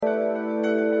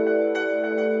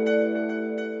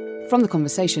From The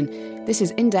Conversation, this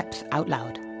is In Depth Out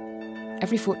Loud.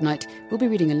 Every fortnight, we'll be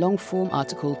reading a long-form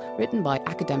article written by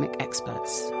academic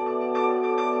experts.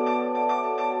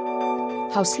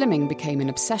 How Slimming Became an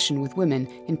Obsession with Women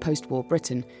in Post-War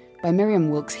Britain by Miriam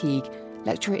Wilkes-Heeg,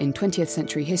 lecturer in 20th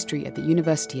century history at the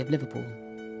University of Liverpool.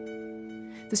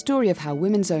 The story of how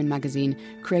Women's Own magazine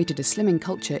created a slimming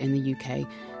culture in the UK,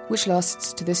 which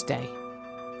lasts to this day.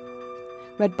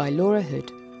 Read by Laura Hood.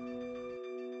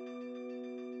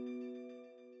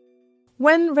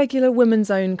 When regular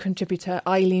Women's Own contributor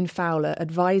Eileen Fowler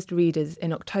advised readers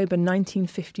in October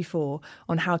 1954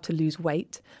 on how to lose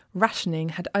weight, rationing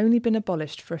had only been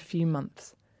abolished for a few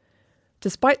months.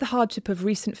 Despite the hardship of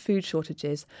recent food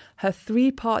shortages, her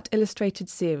three-part illustrated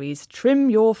series, Trim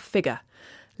Your Figure,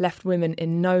 left women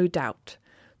in no doubt.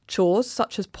 Chores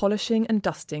such as polishing and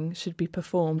dusting should be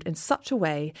performed in such a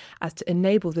way as to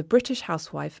enable the British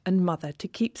housewife and mother to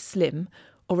keep slim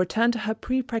or return to her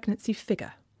pre-pregnancy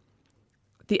figure.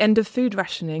 The end of food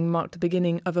rationing marked the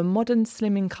beginning of a modern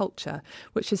slimming culture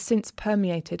which has since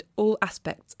permeated all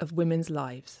aspects of women's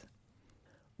lives.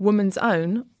 Woman's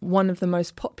Own, one of the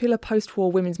most popular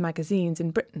post-war women's magazines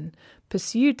in Britain,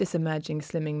 pursued this emerging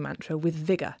slimming mantra with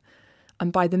vigour,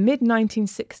 and by the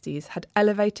mid-1960s had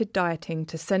elevated dieting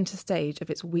to centre stage of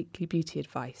its weekly beauty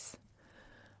advice.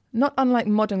 Not unlike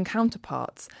modern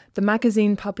counterparts, the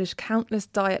magazine published countless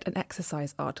diet and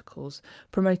exercise articles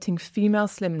promoting female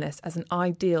slimness as an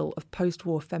ideal of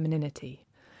post-war femininity.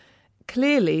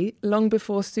 Clearly, long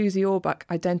before Susie Orbach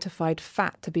identified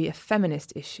fat to be a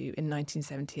feminist issue in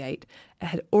 1978, it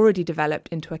had already developed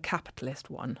into a capitalist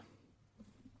one.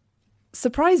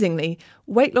 Surprisingly,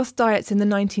 weight loss diets in the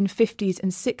 1950s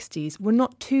and 60s were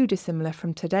not too dissimilar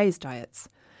from today's diets.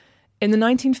 In the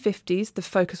 1950s, the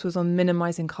focus was on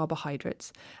minimising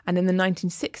carbohydrates, and in the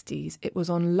 1960s, it was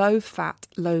on low-fat,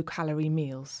 low-calorie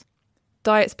meals.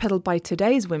 Diets peddled by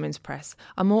today's women's press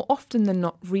are more often than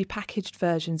not repackaged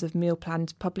versions of meal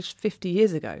plans published 50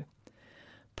 years ago.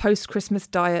 Post-Christmas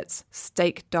diets,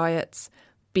 steak diets,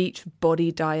 beach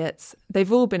body diets,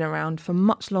 they've all been around for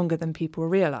much longer than people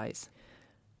realise.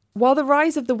 While the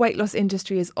rise of the weight loss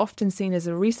industry is often seen as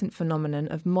a recent phenomenon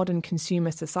of modern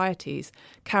consumer societies,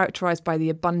 characterised by the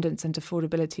abundance and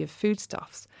affordability of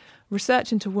foodstuffs,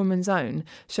 research into Woman's Own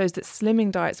shows that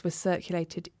slimming diets were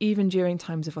circulated even during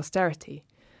times of austerity.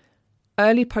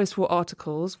 Early post-war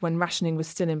articles, when rationing was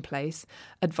still in place,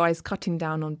 advised cutting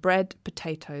down on bread,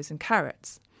 potatoes and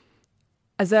carrots.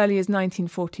 As early as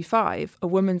 1945, a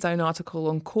Woman's Own article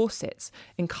on corsets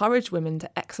encouraged women to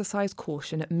exercise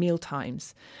caution at meal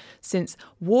times, since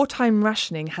wartime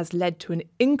rationing has led to an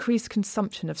increased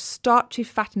consumption of starchy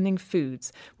fattening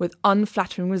foods with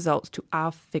unflattering results to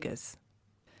our figures.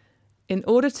 In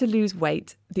order to lose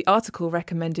weight, the article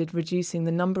recommended reducing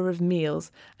the number of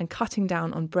meals and cutting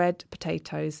down on bread,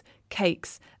 potatoes,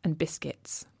 cakes and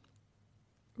biscuits.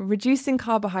 Reducing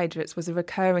carbohydrates was a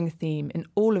recurring theme in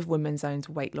all of Women's Own's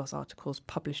weight loss articles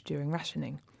published during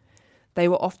rationing. They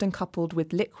were often coupled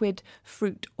with liquid,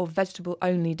 fruit or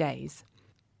vegetable-only days.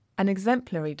 An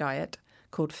exemplary diet,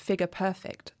 called Figure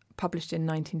Perfect, published in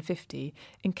 1950,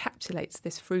 encapsulates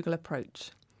this frugal approach.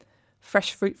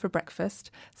 Fresh fruit for breakfast,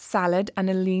 salad and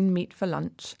a lean meat for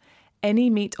lunch,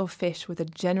 any meat or fish with a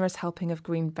generous helping of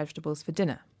green vegetables for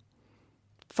dinner.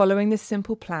 Following this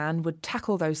simple plan would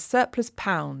tackle those surplus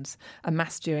pounds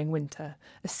amassed during winter,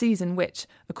 a season which,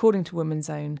 according to Woman's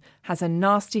Own, has a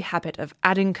nasty habit of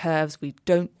adding curves we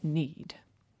don't need.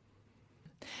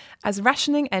 As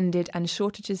rationing ended and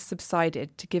shortages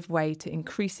subsided to give way to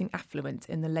increasing affluence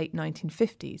in the late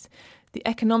 1950s, the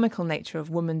economical nature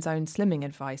of Woman's Own slimming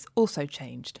advice also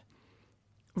changed.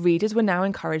 Readers were now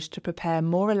encouraged to prepare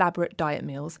more elaborate diet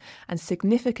meals and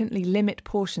significantly limit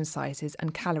portion sizes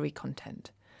and calorie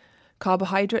content.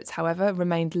 Carbohydrates, however,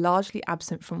 remained largely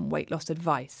absent from weight loss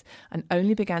advice and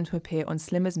only began to appear on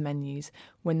slimmers' menus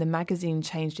when the magazine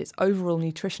changed its overall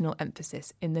nutritional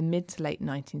emphasis in the mid to late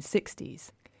 1960s.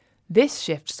 This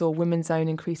shift saw Women's Own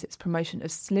increase its promotion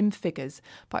of slim figures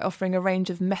by offering a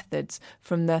range of methods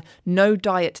from the no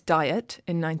diet diet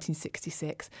in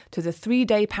 1966 to the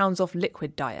 3-day pounds off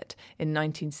liquid diet in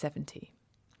 1970.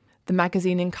 The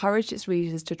magazine encouraged its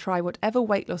readers to try whatever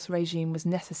weight loss regime was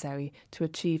necessary to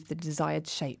achieve the desired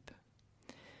shape.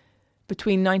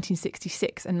 Between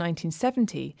 1966 and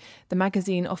 1970, the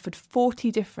magazine offered 40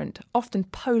 different, often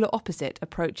polar opposite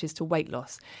approaches to weight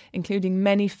loss, including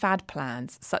many fad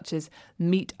plans such as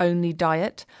meat-only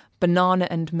diet, banana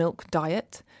and milk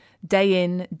diet,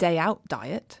 day-in, day-out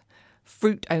diet,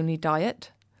 fruit-only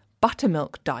diet,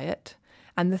 buttermilk diet,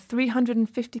 and the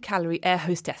 350-calorie air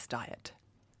hostess diet.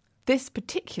 This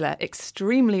particular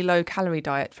extremely low-calorie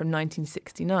diet from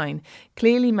 1969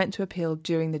 clearly meant to appeal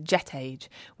during the Jet Age,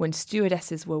 when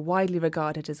stewardesses were widely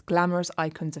regarded as glamorous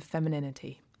icons of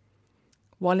femininity.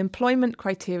 While employment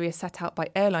criteria set out by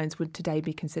airlines would today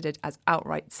be considered as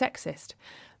outright sexist,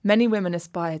 many women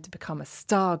aspired to become a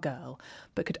star girl,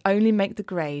 but could only make the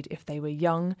grade if they were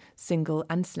young, single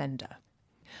and slender.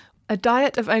 A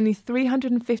diet of only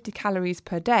 350 calories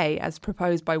per day, as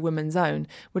proposed by Women's Own,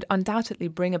 would undoubtedly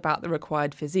bring about the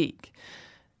required physique.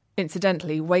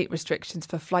 Incidentally, weight restrictions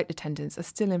for flight attendants are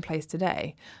still in place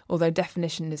today, although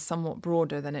definition is somewhat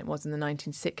broader than it was in the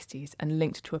 1960s and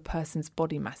linked to a person's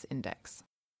body mass index.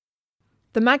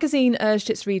 The magazine urged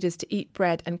its readers to eat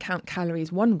bread and count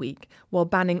calories one week, while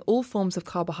banning all forms of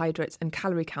carbohydrates and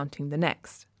calorie counting the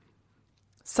next.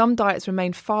 Some diets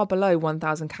remained far below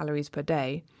 1,000 calories per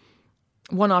day.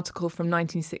 One article from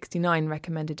 1969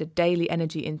 recommended a daily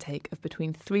energy intake of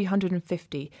between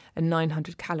 350 and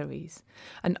 900 calories,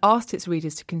 and asked its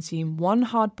readers to consume one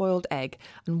hard-boiled egg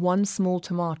and one small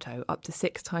tomato up to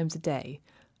 6 times a day,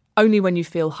 only when you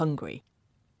feel hungry.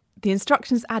 The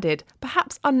instructions added,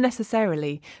 perhaps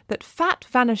unnecessarily, that fat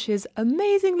vanishes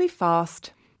amazingly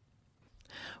fast.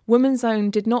 Women's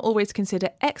Own did not always consider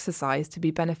exercise to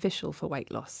be beneficial for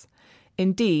weight loss.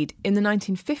 Indeed, in the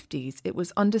 1950s, it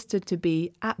was understood to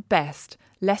be, at best,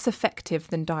 less effective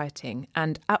than dieting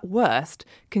and, at worst,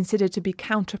 considered to be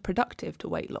counterproductive to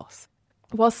weight loss.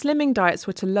 While slimming diets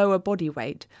were to lower body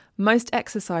weight, most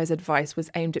exercise advice was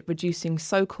aimed at reducing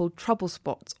so-called trouble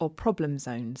spots or problem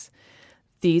zones.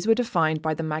 These were defined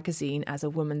by the magazine as a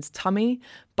woman's tummy,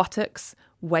 buttocks,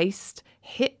 waist,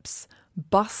 hips,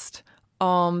 bust,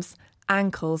 arms,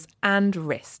 ankles, and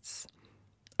wrists.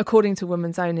 According to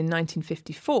Women's Own in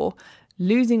 1954,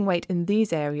 losing weight in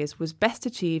these areas was best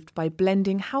achieved by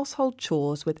blending household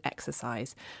chores with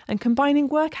exercise and combining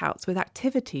workouts with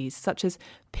activities such as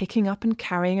picking up and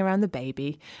carrying around the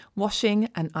baby, washing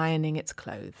and ironing its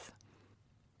clothes.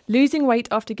 Losing weight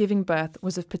after giving birth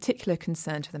was of particular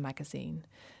concern to the magazine.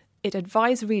 It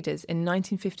advised readers in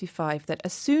 1955 that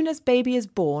as soon as baby is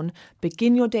born,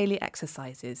 begin your daily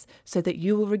exercises so that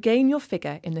you will regain your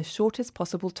figure in the shortest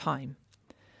possible time.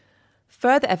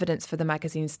 Further evidence for the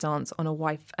magazine's stance on a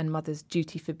wife and mother's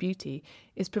duty for beauty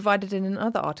is provided in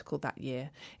another article that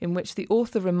year, in which the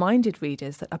author reminded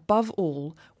readers that above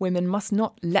all, women must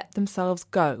not let themselves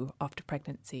go after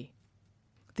pregnancy.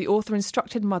 The author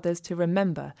instructed mothers to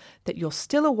remember that you're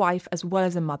still a wife as well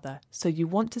as a mother, so you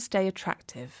want to stay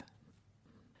attractive.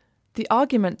 The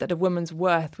argument that a woman's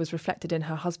worth was reflected in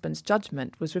her husband's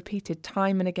judgment was repeated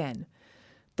time and again.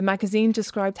 The magazine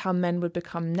described how men would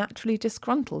become naturally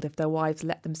disgruntled if their wives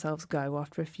let themselves go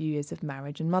after a few years of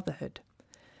marriage and motherhood.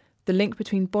 The link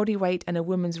between body weight and a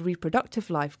woman's reproductive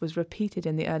life was repeated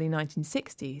in the early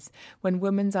 1960s, when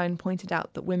Women's Own pointed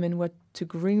out that women were to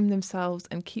groom themselves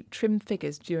and keep trim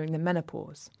figures during the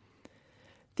menopause.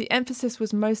 The emphasis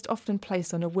was most often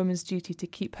placed on a woman's duty to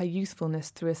keep her youthfulness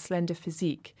through a slender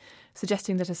physique,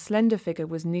 suggesting that a slender figure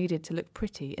was needed to look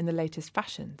pretty in the latest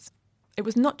fashions. It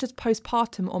was not just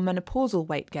postpartum or menopausal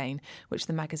weight gain which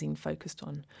the magazine focused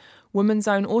on. Women's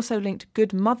Own also linked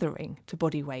good mothering to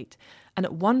body weight, and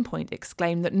at one point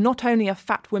exclaimed that not only are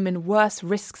fat women worse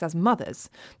risks as mothers,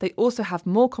 they also have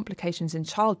more complications in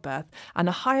childbirth and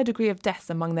a higher degree of deaths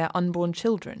among their unborn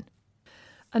children.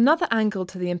 Another angle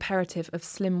to the imperative of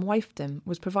slim wifedom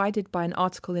was provided by an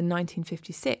article in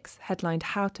 1956 headlined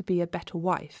 "How to Be a Better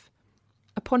Wife."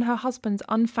 Upon her husband's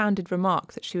unfounded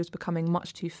remark that she was becoming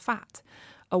much too fat,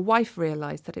 a wife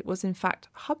realised that it was in fact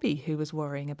hubby who was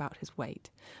worrying about his weight,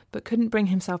 but couldn't bring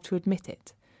himself to admit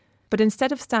it. But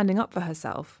instead of standing up for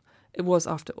herself, it was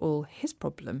after all his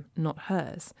problem, not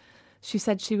hers, she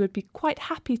said she would be quite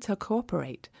happy to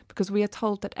cooperate because we are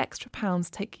told that extra pounds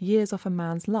take years off a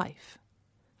man's life.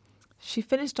 She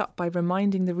finished up by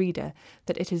reminding the reader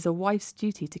that it is a wife's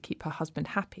duty to keep her husband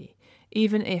happy,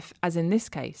 even if, as in this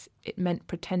case, it meant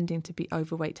pretending to be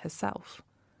overweight herself.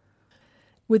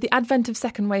 With the advent of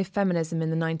second-wave feminism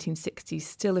in the 1960s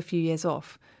still a few years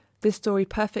off, this story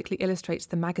perfectly illustrates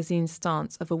the magazine's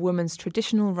stance of a woman's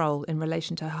traditional role in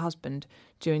relation to her husband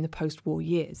during the post-war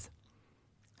years.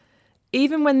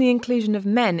 Even when the inclusion of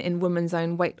men in Women's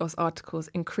Own weight loss articles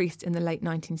increased in the late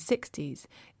 1960s,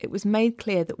 it was made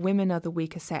clear that women are the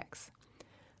weaker sex.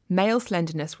 Male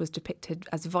slenderness was depicted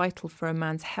as vital for a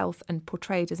man's health and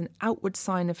portrayed as an outward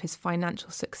sign of his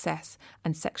financial success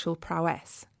and sexual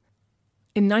prowess.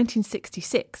 In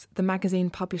 1966, the magazine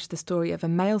published the story of a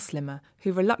male slimmer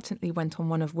who reluctantly went on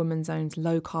one of Women's Own's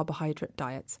low-carbohydrate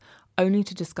diets only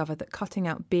to discover that cutting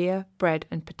out beer, bread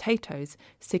and potatoes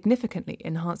significantly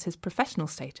enhanced his professional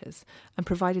status and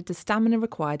provided the stamina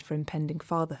required for impending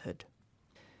fatherhood.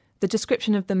 The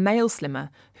description of the male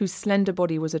slimmer, whose slender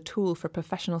body was a tool for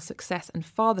professional success and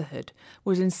fatherhood,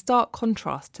 was in stark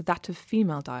contrast to that of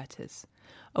female dieters.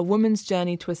 A woman's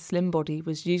journey to a slim body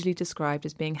was usually described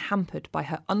as being hampered by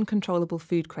her uncontrollable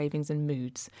food cravings and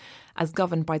moods, as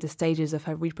governed by the stages of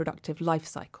her reproductive life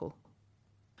cycle.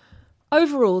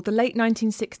 Overall, the late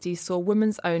 1960s saw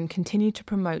Woman's Own continue to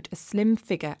promote a slim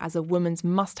figure as a woman's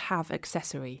must-have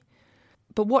accessory.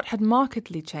 But what had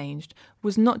markedly changed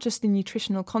was not just the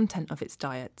nutritional content of its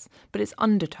diets, but its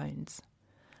undertones.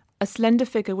 A slender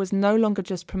figure was no longer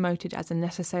just promoted as a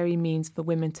necessary means for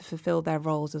women to fulfill their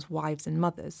roles as wives and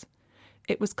mothers.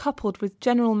 It was coupled with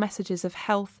general messages of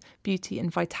health, beauty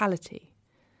and vitality.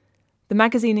 The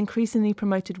magazine increasingly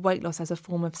promoted weight loss as a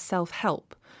form of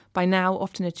self-help, by now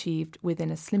often achieved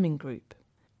within a slimming group.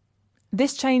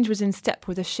 This change was in step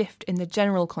with a shift in the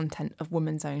general content of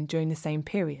Woman's Own during the same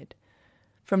period.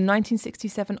 From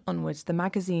 1967 onwards, the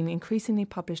magazine increasingly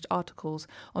published articles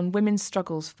on women's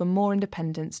struggles for more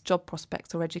independence, job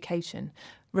prospects or education,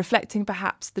 reflecting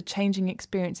perhaps the changing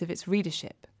experience of its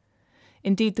readership.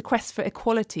 Indeed, the quest for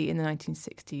equality in the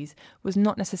 1960s was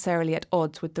not necessarily at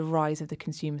odds with the rise of the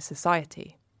consumer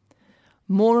society.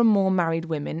 More and more married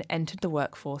women entered the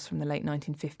workforce from the late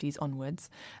 1950s onwards,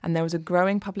 and there was a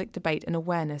growing public debate and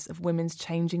awareness of women's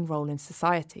changing role in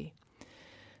society.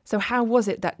 So how was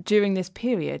it that during this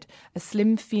period, a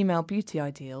slim female beauty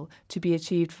ideal, to be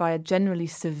achieved via generally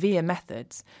severe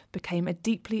methods, became a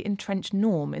deeply entrenched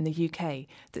norm in the UK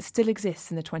that still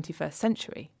exists in the 21st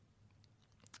century?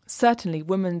 Certainly,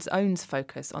 Woman's Own's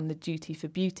focus on the duty for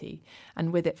beauty,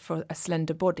 and with it for a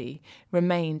slender body,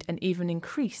 remained and even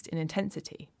increased in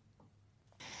intensity.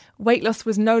 Weight loss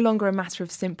was no longer a matter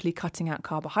of simply cutting out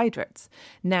carbohydrates.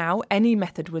 Now, any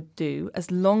method would do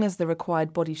as long as the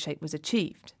required body shape was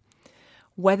achieved.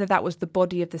 Whether that was the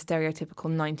body of the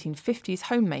stereotypical 1950s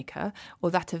homemaker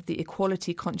or that of the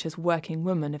equality-conscious working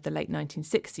woman of the late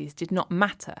 1960s did not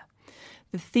matter.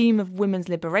 The theme of women's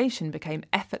liberation became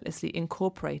effortlessly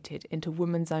incorporated into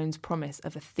Woman's Own's promise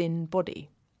of a thin body.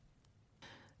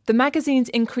 The magazine's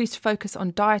increased focus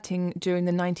on dieting during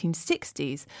the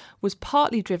 1960s was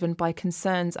partly driven by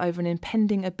concerns over an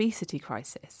impending obesity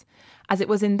crisis, as it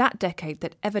was in that decade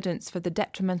that evidence for the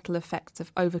detrimental effects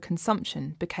of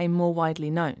overconsumption became more widely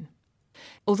known.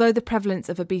 Although the prevalence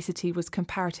of obesity was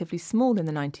comparatively small in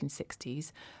the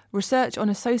 1960s, research on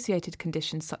associated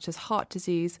conditions such as heart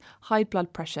disease, high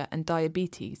blood pressure and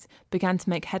diabetes began to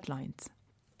make headlines.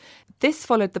 This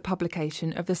followed the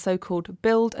publication of the so-called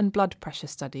Build and Blood Pressure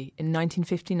Study in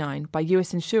 1959 by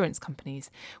US insurance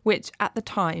companies, which, at the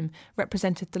time,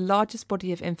 represented the largest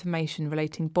body of information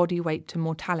relating body weight to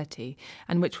mortality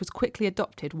and which was quickly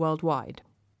adopted worldwide.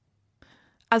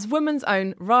 As Woman's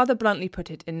Own rather bluntly put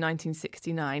it in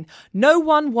 1969, no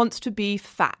one wants to be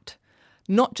fat.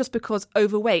 Not just because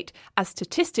overweight, as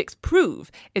statistics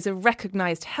prove, is a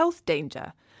recognised health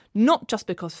danger, not just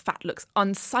because fat looks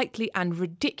unsightly and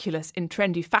ridiculous in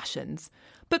trendy fashions,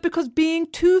 but because being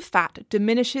too fat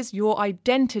diminishes your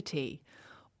identity.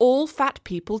 All fat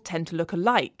people tend to look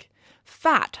alike.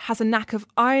 Fat has a knack of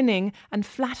ironing and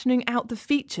flattening out the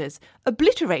features,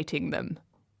 obliterating them.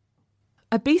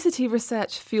 Obesity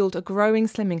research fueled a growing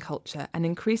slimming culture and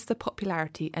increased the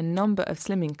popularity and number of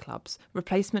slimming clubs,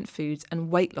 replacement foods and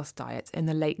weight loss diets in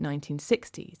the late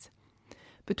 1960s.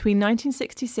 Between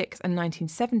 1966 and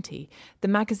 1970, the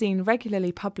magazine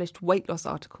regularly published weight loss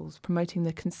articles promoting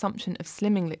the consumption of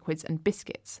slimming liquids and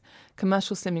biscuits,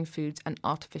 commercial slimming foods and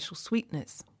artificial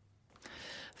sweeteners.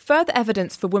 Further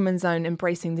evidence for Woman's Own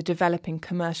embracing the developing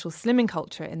commercial slimming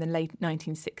culture in the late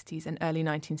 1960s and early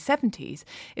 1970s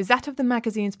is that of the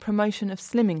magazine's promotion of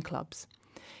slimming clubs.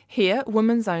 Here,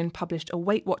 Woman's Own published a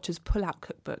Weight Watchers pull-out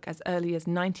cookbook as early as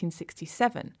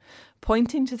 1967,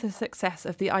 pointing to the success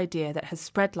of the idea that has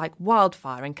spread like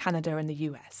wildfire in Canada and the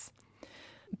US.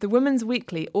 The Women's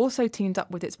Weekly also teamed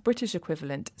up with its British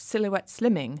equivalent, Silhouette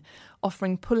Slimming,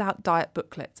 offering pull-out diet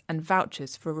booklets and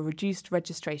vouchers for a reduced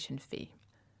registration fee.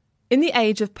 In the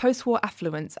age of post-war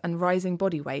affluence and rising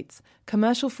body weights,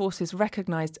 commercial forces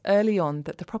recognised early on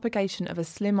that the propagation of a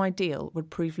slim ideal would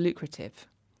prove lucrative.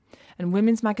 And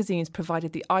women's magazines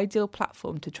provided the ideal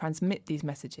platform to transmit these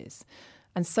messages,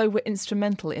 and so were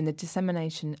instrumental in the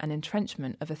dissemination and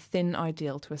entrenchment of a thin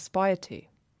ideal to aspire to.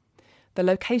 The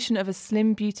location of a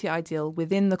slim beauty ideal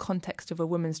within the context of a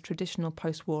woman's traditional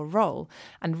post-war role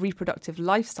and reproductive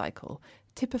life cycle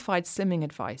typified slimming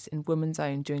advice in Woman's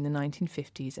Own during the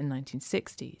 1950s and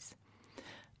 1960s.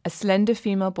 A slender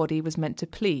female body was meant to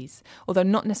please, although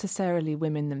not necessarily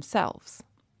women themselves.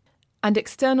 And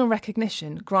external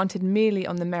recognition, granted merely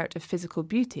on the merit of physical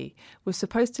beauty, was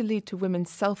supposed to lead to women's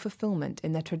self-fulfillment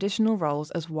in their traditional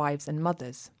roles as wives and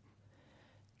mothers.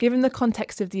 Given the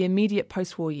context of the immediate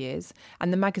post-war years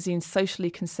and the magazine's socially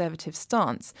conservative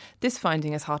stance, this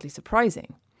finding is hardly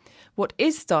surprising. What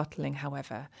is startling,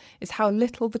 however, is how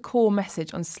little the core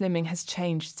message on slimming has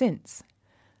changed since.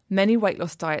 Many weight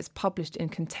loss diets published in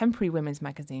contemporary women's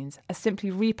magazines are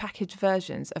simply repackaged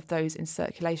versions of those in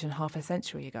circulation half a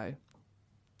century ago.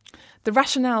 The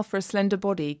rationale for a slender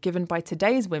body given by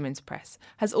today's women's press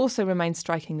has also remained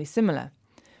strikingly similar.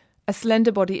 A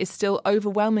slender body is still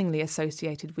overwhelmingly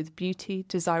associated with beauty,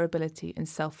 desirability, and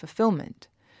self-fulfillment.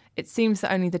 It seems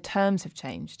that only the terms have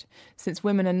changed, since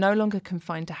women are no longer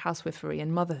confined to housewifery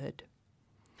and motherhood.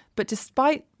 But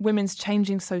despite women's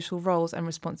changing social roles and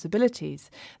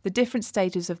responsibilities, the different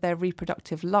stages of their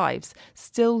reproductive lives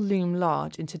still loom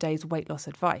large in today's weight loss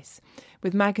advice,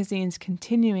 with magazines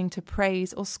continuing to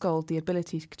praise or scold the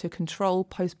ability to control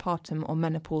postpartum or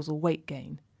menopausal weight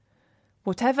gain.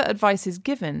 Whatever advice is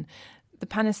given, the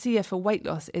panacea for weight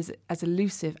loss is as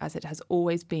elusive as it has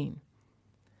always been.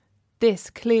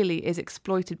 This clearly is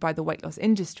exploited by the weight loss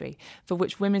industry, for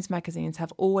which women's magazines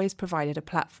have always provided a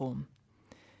platform.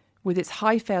 With its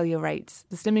high failure rates,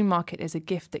 the slimming market is a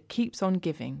gift that keeps on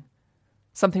giving,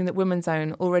 something that Women's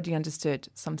Own already understood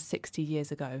some 60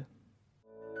 years ago.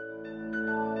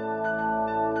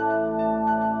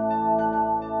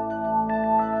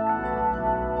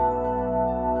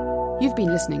 You've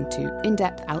been listening to In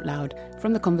Depth Out Loud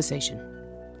from The Conversation.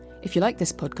 If you like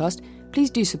this podcast,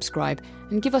 please do subscribe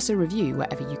and give us a review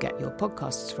wherever you get your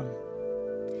podcasts from.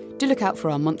 Do look out for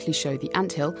our monthly show, The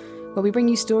Anthill, where we bring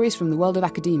you stories from the world of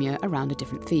academia around a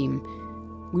different theme.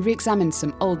 We re-examined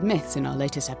some old myths in our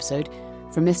latest episode,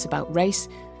 from myths about race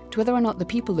to whether or not the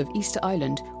people of Easter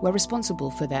Island were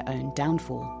responsible for their own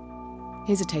downfall.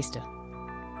 Here's a taster.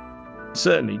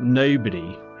 Certainly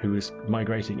nobody who was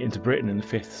migrating into Britain in the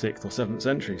 5th, 6th or 7th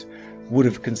centuries would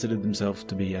have considered themselves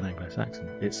to be an Anglo-Saxon.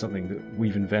 It's something that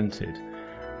we've invented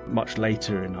much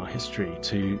later in our history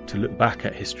to look back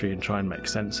at history and try and make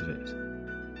sense of it.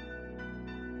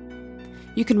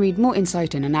 You can read more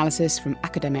insight and analysis from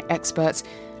academic experts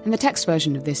in the text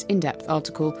version of this in-depth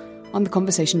article on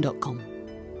theconversation.com.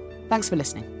 Thanks for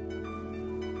listening.